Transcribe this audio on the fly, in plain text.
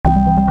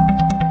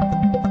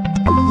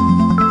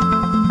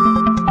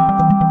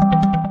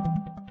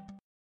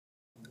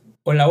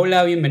Hola,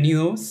 hola,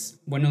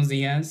 bienvenidos. Buenos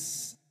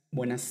días,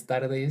 buenas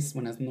tardes,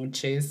 buenas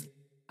noches,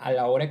 a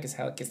la hora que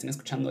sea que estén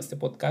escuchando este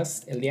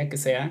podcast, el día que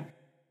sea.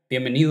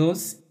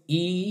 Bienvenidos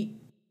y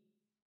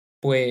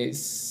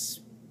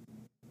pues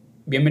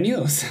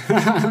bienvenidos.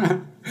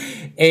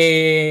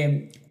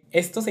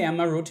 Esto se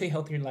llama Road to a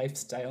Healthier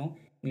Lifestyle.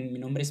 Mi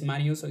nombre es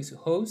Mario, soy su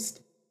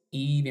host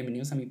y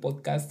bienvenidos a mi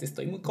podcast.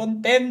 Estoy muy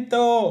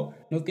contento.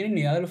 No tienen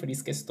ni idea de lo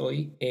feliz que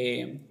estoy.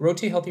 Road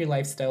to a Healthier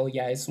Lifestyle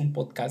ya es un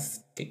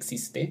podcast que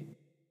existe.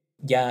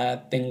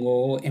 Ya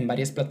tengo en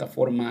varias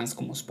plataformas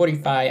como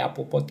Spotify,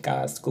 Apple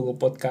Podcasts, Google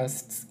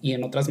Podcasts y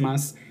en otras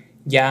más.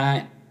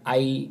 Ya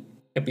hay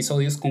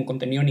episodios con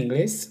contenido en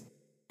inglés.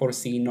 Por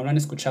si no lo han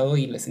escuchado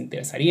y les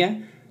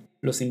interesaría,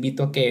 los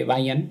invito a que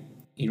vayan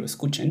y lo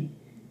escuchen.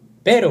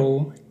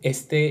 Pero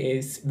este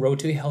es Road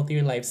to the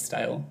Healthier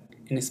Lifestyle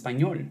en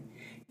español.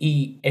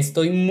 Y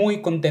estoy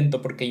muy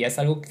contento porque ya es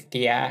algo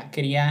que ya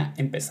quería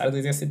empezar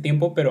desde hace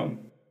tiempo, pero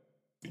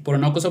por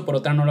una cosa o por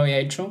otra no lo había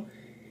hecho.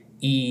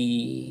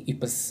 Y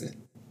pues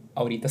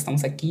ahorita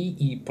estamos aquí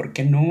y ¿por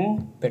qué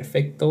no?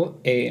 Perfecto.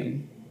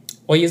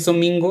 Hoy es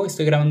domingo,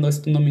 estoy grabando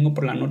esto un domingo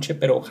por la noche,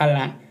 pero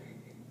ojalá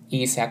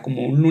y sea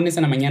como un lunes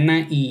en la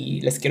mañana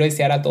y les quiero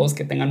desear a todos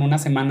que tengan una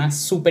semana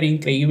súper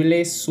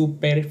increíble,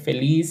 súper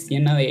feliz,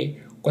 llena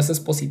de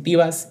cosas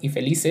positivas y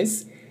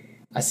felices.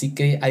 Así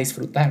que a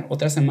disfrutar.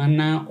 Otra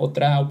semana,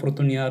 otra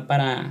oportunidad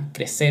para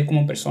crecer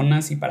como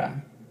personas y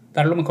para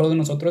dar lo mejor de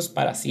nosotros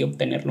para así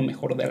obtener lo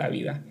mejor de la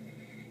vida.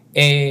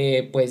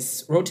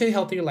 Pues Road to a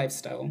Healthier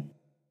Lifestyle,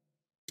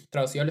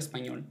 traducido al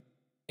español,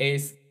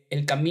 es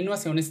el camino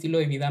hacia un estilo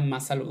de vida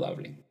más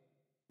saludable.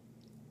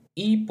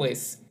 Y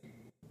pues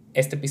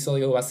este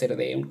episodio va a ser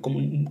de como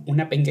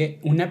una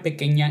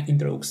pequeña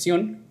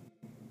introducción.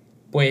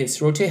 Pues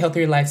Road to a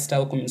Healthier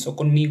Lifestyle comenzó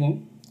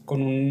conmigo,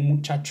 con un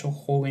muchacho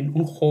joven,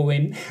 un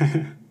joven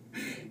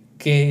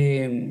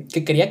que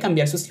quería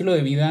cambiar su estilo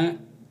de vida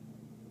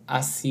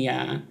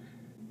hacia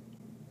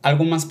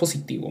algo más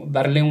positivo,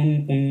 darle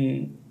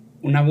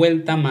una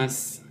vuelta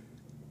más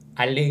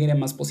alegre,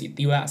 más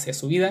positiva hacia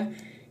su vida.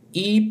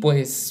 Y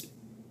pues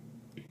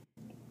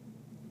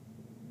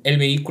el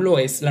vehículo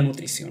es la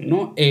nutrición,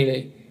 ¿no?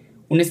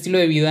 Un estilo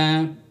de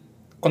vida,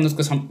 cuando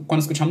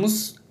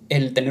escuchamos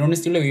el tener un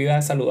estilo de vida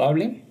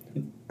saludable,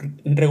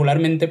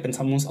 regularmente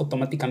pensamos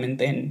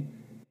automáticamente en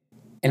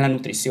la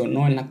nutrición,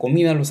 ¿no? En la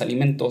comida, los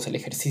alimentos, el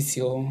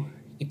ejercicio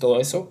y todo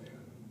eso.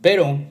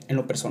 Pero en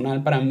lo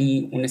personal, para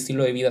mí, un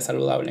estilo de vida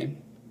saludable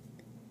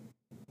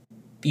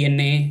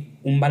tiene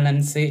un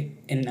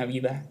balance en la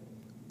vida,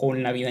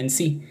 con la vida en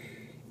sí.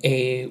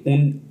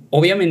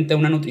 Obviamente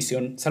una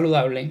nutrición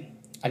saludable,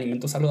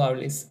 alimentos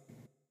saludables,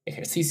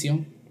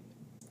 ejercicio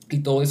y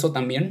todo eso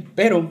también,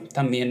 pero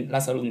también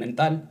la salud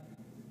mental,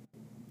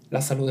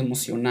 la salud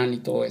emocional y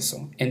todo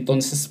eso.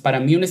 Entonces, para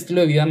mí un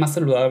estilo de vida más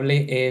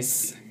saludable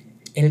es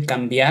el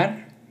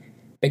cambiar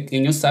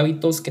pequeños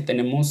hábitos que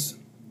tenemos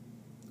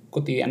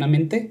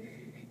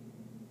cotidianamente,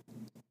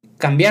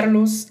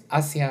 cambiarlos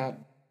hacia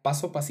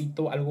paso a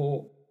pasito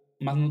algo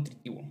más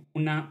nutritivo,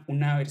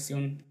 una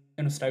versión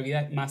de nuestra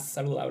vida más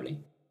saludable.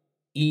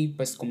 Y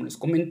pues como les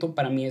comento,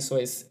 para mí eso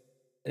es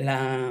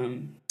la,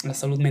 la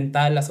salud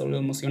mental, la salud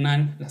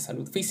emocional, la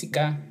salud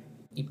física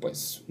y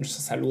pues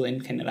nuestra salud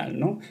en general,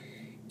 ¿no?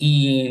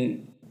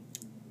 Y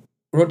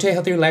Road to a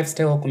Healthier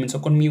Lifestyle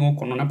comenzó conmigo,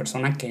 con una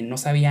persona que no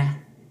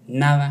sabía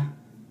nada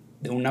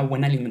de una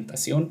buena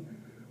alimentación,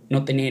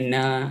 no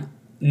tenía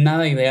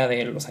nada idea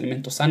de los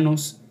alimentos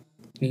sanos,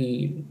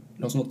 ni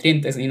los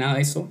nutrientes, ni nada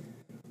de eso.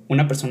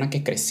 Una persona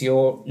que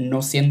creció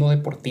no siendo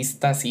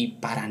deportista, así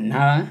para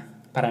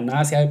nada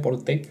hacía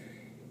deporte,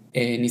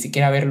 ni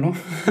siquiera verlo.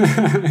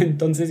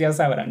 Entonces ya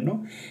sabrán,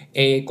 ¿no?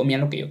 Comía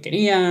lo que yo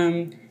quería,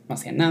 no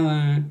hacía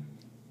nada,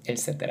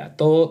 etcétera.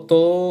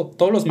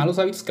 Todos los malos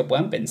hábitos que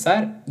puedan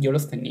pensar, yo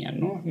los tenía,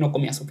 ¿no? No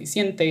comía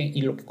suficiente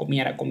y lo que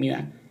comía era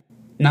comida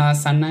nada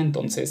sana.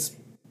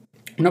 Entonces,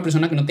 una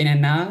persona que no tenía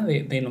nada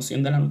de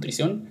noción de la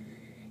nutrición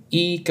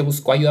y que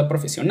buscó ayuda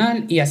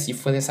profesional y así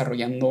fue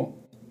desarrollando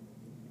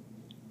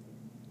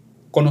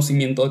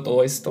conocimiento de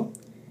todo esto.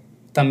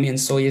 También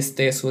soy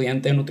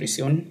estudiante de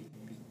nutrición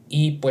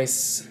y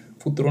pues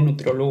futuro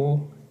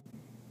nutriólogo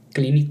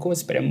clínico,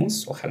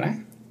 esperemos,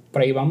 ojalá.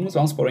 Por ahí vamos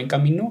por buen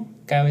camino,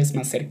 cada vez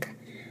más cerca.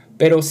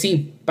 Pero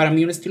sí, para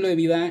mí un estilo de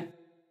vida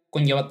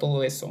conlleva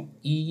todo eso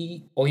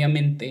y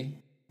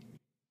obviamente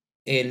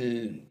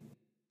el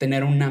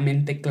tener una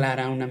mente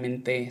clara, una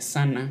mente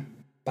sana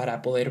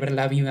para poder ver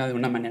la vida de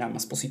una manera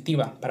más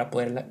positiva, para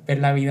poder ver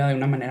la vida de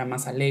una manera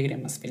más alegre,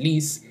 más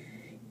feliz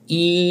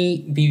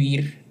y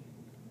vivir,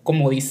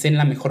 como dicen,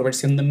 la mejor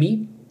versión de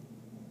mí,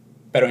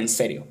 pero en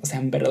serio, o sea,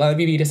 en verdad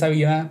vivir esa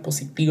vida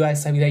positiva,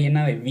 esa vida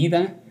llena de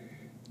vida,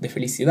 de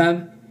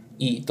felicidad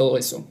y todo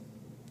eso.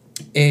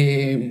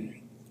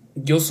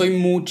 Yo soy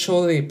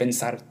mucho de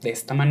pensar de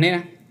esta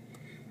manera,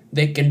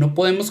 de que no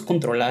podemos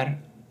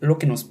controlar lo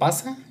que nos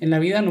pasa en la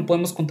vida, no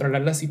podemos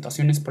controlar las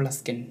situaciones por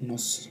las que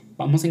nos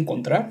vamos a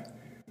encontrar,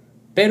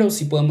 pero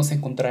sí podemos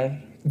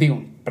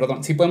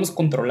sí podemos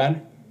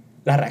controlar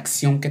la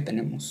reacción que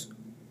tenemos.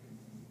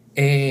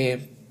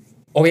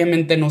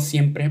 Obviamente no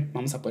siempre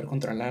vamos a poder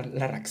controlar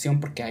la reacción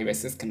porque hay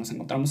veces que nos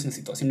encontramos en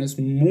situaciones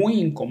muy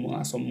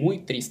incómodas o muy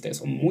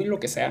tristes o muy lo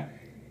que sea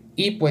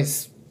y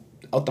pues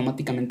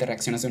automáticamente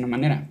reaccionas de una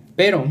manera.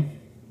 Pero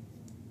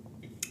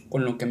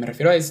con lo que me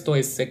refiero a esto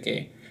es de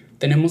que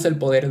tenemos el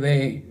poder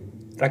de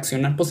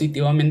reaccionar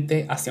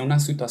positivamente hacia una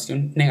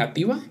situación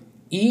negativa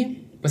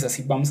y pues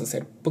así vamos a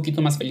ser un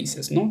poquito más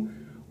felices, ¿no?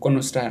 Con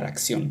nuestra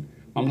reacción.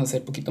 Vamos a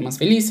ser un poquito más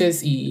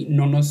felices y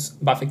no nos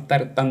va a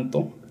afectar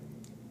tanto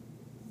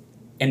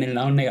en el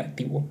lado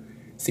negativo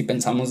si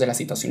pensamos de las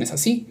situaciones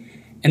así.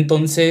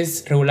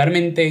 Entonces,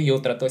 regularmente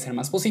yo trato de ser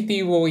más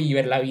positivo y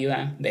ver la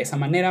vida de esa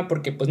manera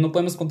porque pues no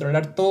podemos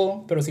controlar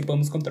todo, pero sí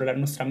podemos controlar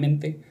nuestra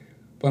mente,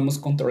 podemos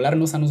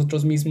controlarnos a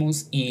nosotros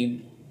mismos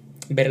y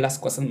ver las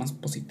cosas más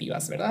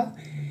positivas, ¿verdad?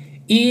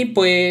 Y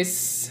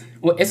pues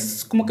eso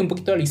es como que un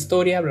poquito de la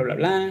historia, bla, bla,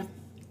 bla,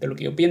 de lo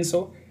que yo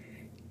pienso.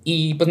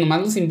 Y pues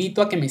nomás los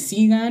invito a que me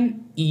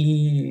sigan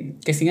y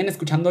que sigan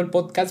escuchando el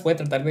podcast. Voy a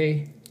tratar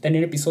de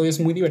tener episodios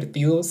muy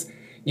divertidos,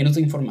 llenos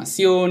de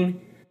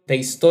información, de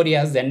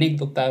historias, de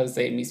anécdotas,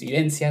 de mis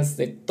vivencias,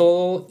 de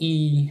todo.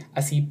 Y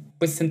así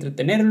pues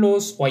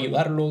entretenerlos o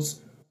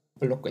ayudarlos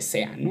o lo que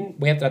sea, ¿no?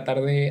 Voy a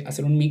tratar de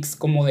hacer un mix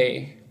como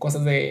de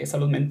cosas de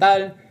salud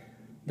mental,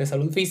 de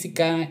salud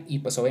física y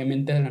pues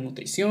obviamente de la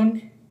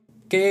nutrición,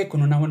 que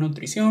con una buena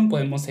nutrición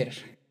podemos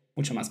ser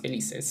mucho más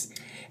felices.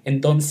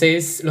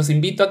 Entonces los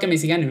invito a que me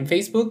sigan en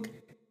Facebook.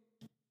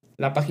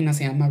 La página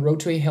se llama Road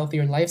to a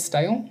Healthier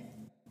Lifestyle.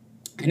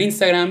 En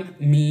Instagram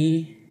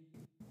mi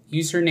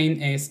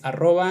username es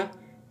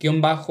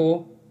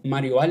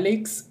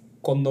 @_MarioAlex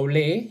con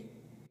doble E.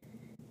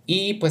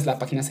 Y pues la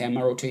página se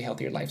llama Road to a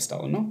Healthier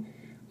Lifestyle, ¿no?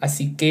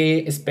 Así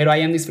que espero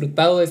hayan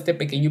disfrutado de este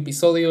pequeño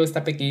episodio,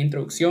 esta pequeña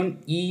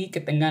introducción y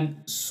que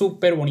tengan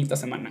súper bonita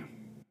semana.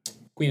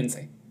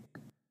 Cuídense.